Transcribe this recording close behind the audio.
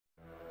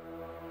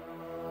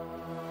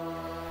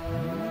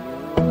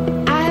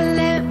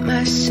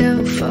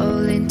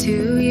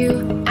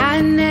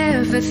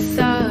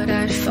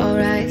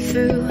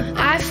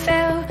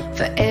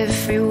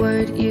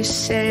you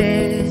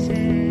said.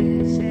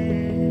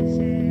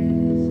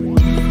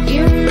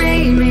 You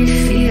made me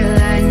feel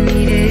I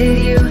needed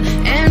you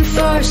and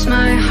forced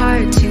my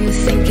heart to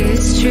think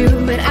it's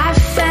true, but I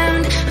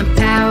found I'm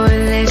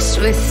powerless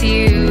with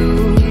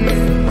you.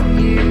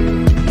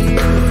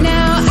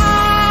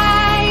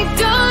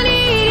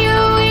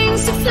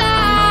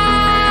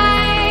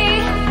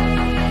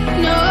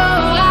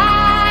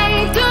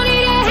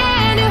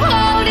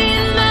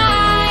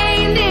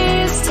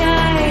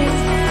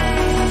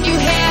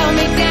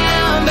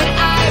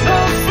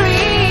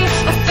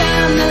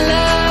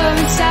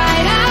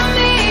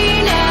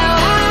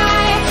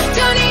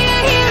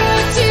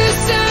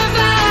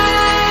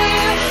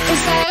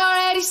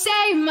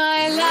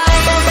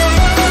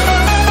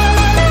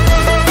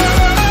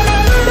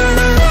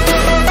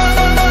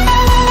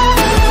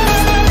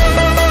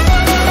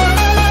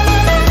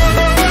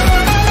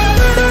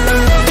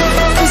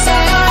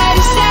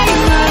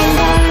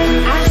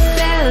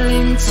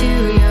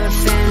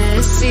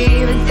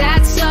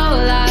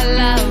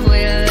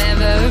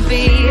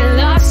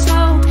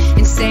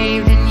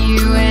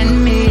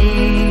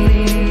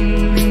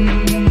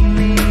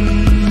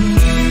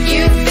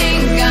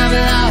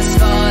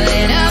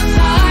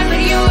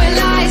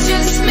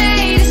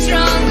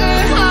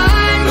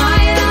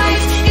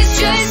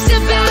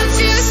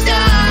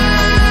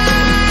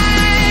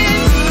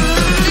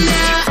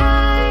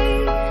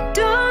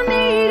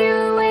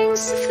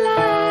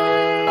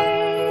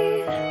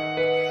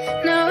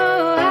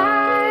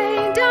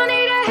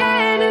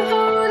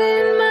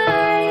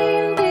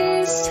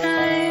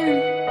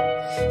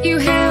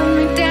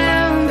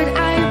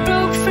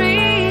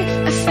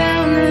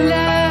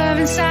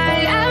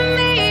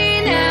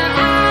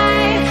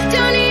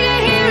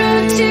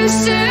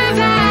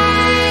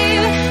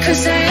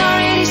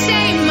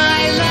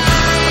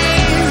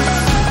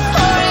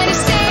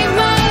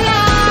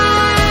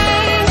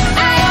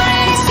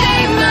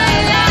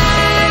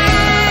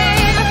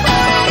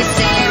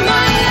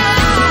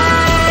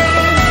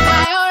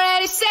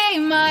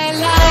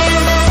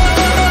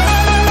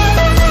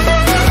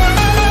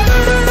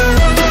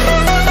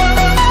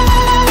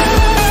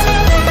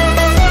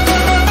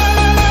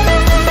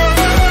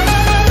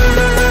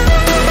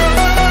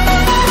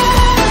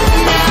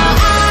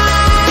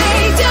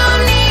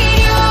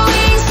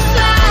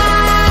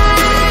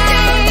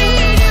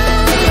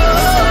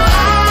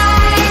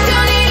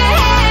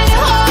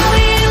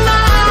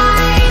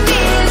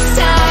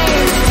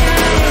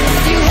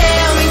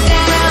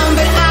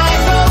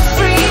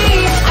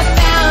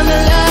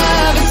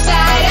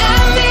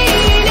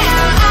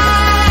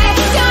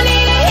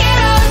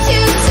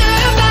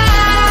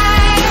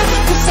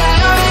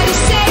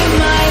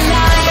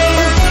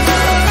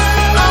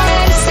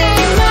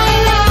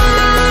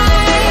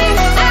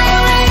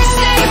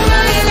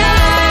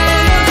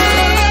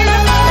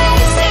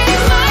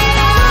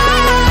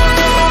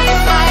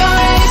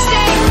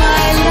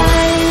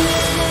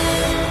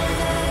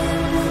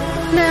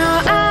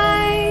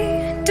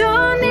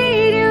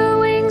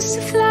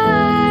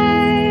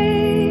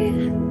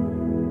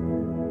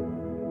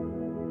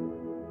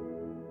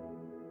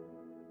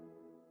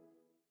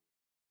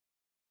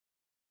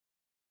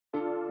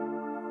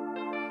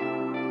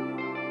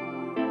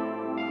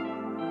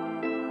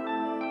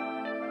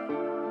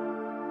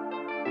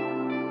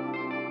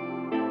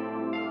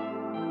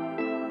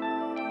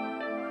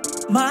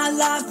 My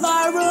life,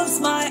 my rooms,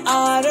 my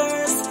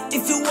orders.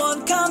 If you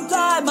won't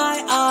comply my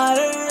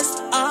orders,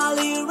 I'll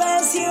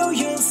erase you,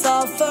 you'll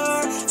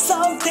suffer.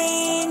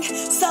 Something.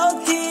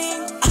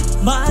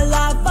 My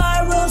life,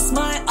 my rules,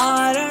 my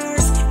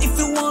orders. If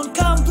you won't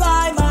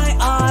comply my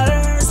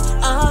orders,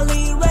 I'll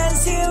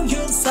erase you,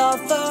 you'll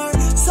suffer.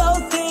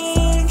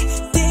 Something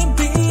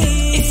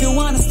big. If you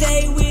wanna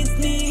stay with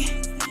me,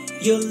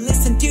 you'll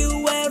listen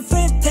to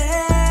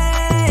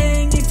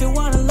everything. If you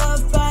wanna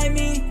love by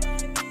me,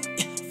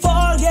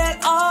 forget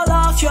all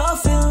of your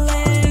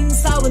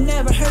feelings. I will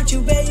never hurt you,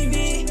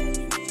 baby.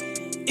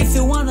 If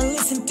you wanna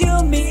listen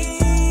to me,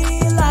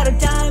 light of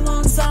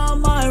diamonds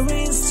on my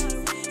wrist,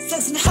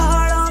 flexing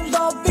hard on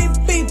the beep,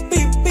 beep,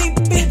 beep, beep,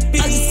 beep,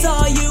 beep.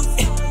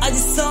 I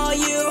just saw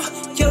you,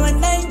 you're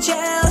an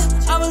angel,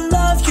 I will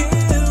love you.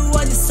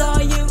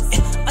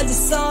 I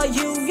just saw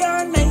you, you're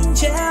an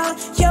angel,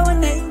 you're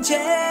an angel.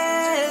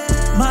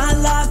 My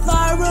life,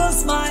 my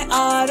rules, my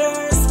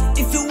orders.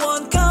 If you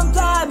won't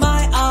comply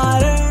my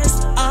orders,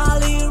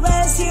 I'll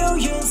erase you,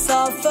 you'll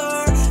suffer.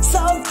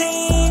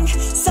 Something.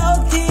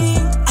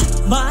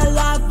 My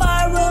life,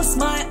 my rules,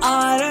 my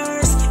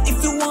orders.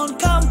 If you won't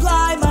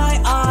comply my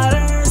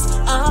orders,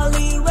 I'll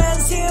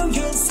erase you,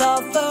 you'll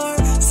suffer.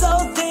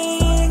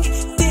 Something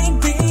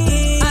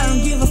big. I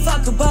don't give a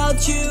fuck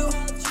about you,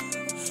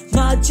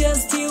 not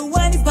just you,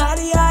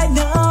 anybody I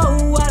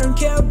know. I don't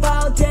care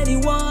about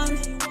anyone.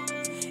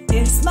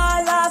 It's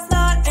my life,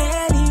 not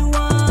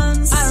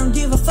anyone's. I don't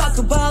give a fuck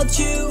about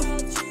you,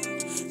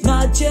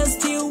 not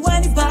just you,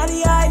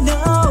 anybody I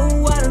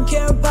know. I don't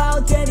care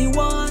about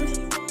anyone.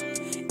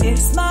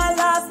 It's my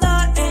life,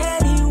 not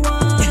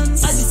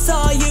anyone's. I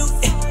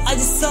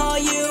just saw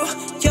you,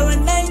 you're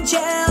an angel,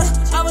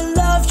 I will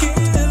love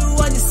you.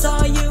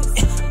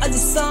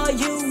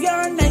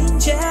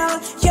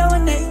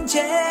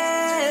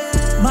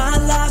 angel. My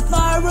life,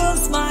 my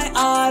rules, my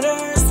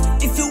orders.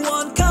 If you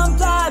won't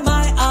comply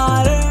my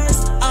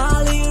orders,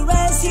 I'll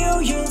erase you,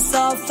 you'll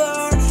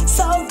suffer.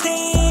 So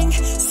think,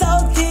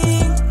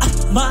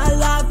 my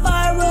life,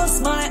 my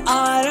rules, my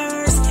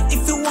orders.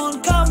 If you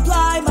won't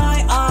comply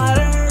my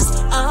orders,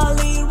 I'll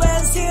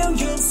erase you,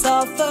 you'll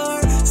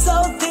suffer.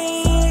 So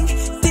think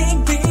big.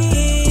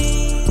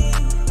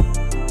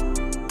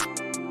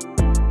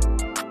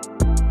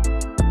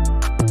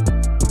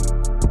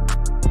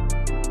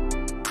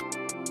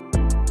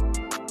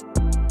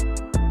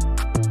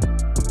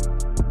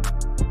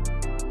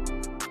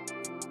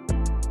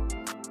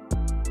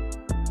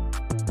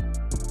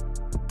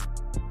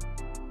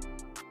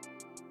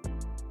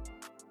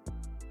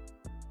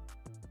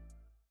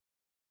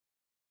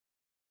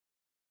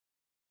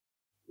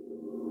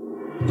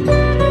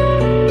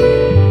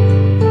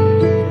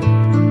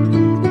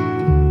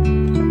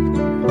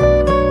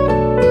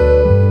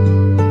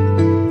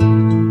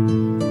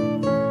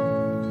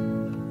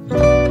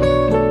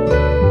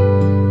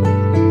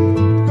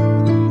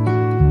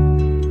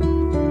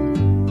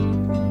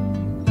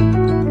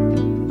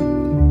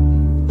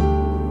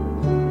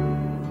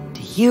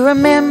 You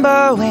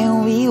remember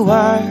when we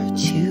were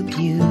two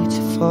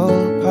beautiful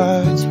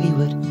birds? We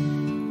would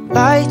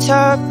light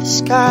up the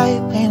sky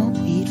when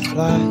we'd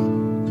fly.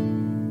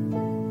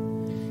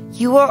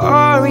 You were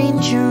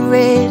orange and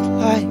red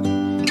like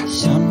the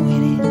sun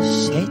when it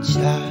sets. I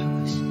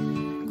was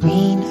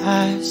green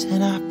as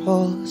an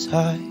apple's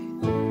eye.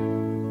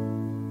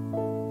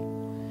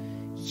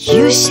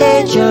 You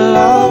said you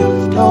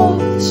loved all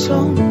the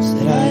songs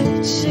that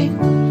I'd sing,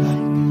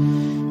 like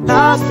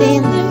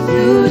nothing that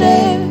you'd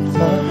ever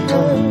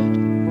heard.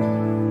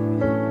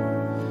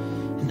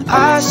 And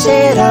I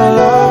said I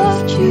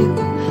loved you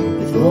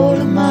with all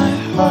of my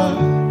heart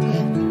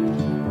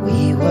when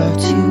we were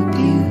two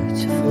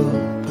beautiful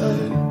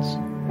birds.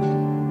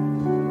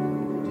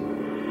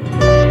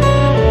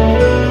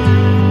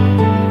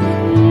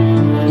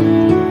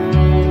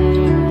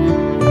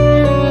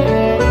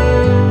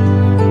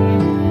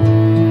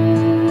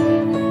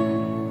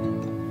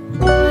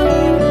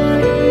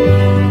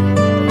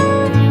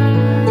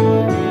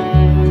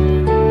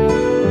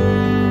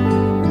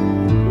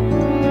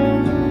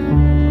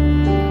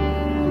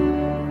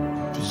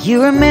 You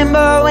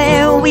remember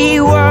when we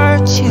were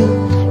two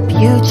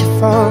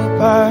beautiful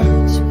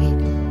birds?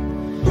 We'd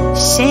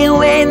sing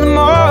when the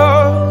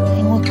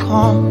morning would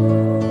come.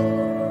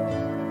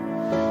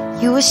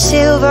 You were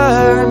silver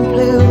and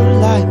blue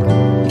like the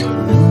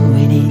moon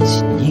when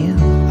it's new.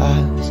 I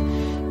was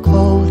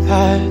cold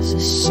as the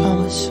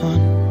summer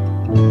sun.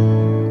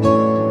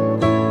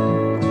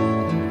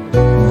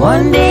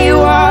 One day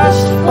was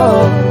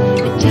for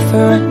a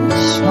different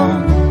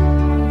song,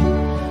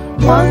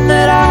 one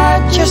that I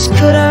just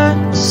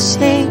couldn't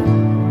sing.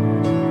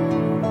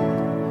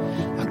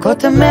 I got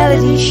the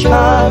melody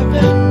sharp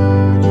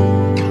and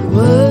the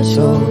words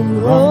all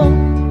wrong.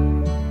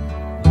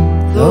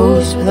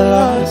 Those were the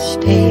last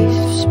days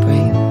of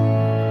spring.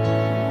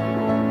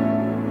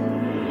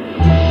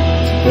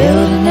 To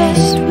build a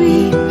nest we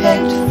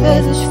pecked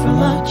feathers from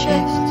our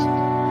chests,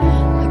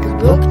 like a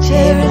book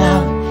tearing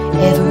out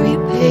every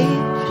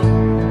page.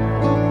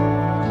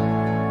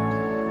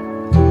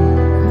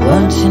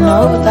 Learned to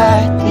know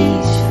that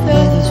these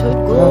feathers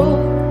would grow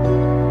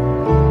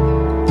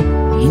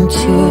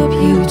into a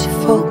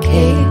beautiful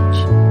cage.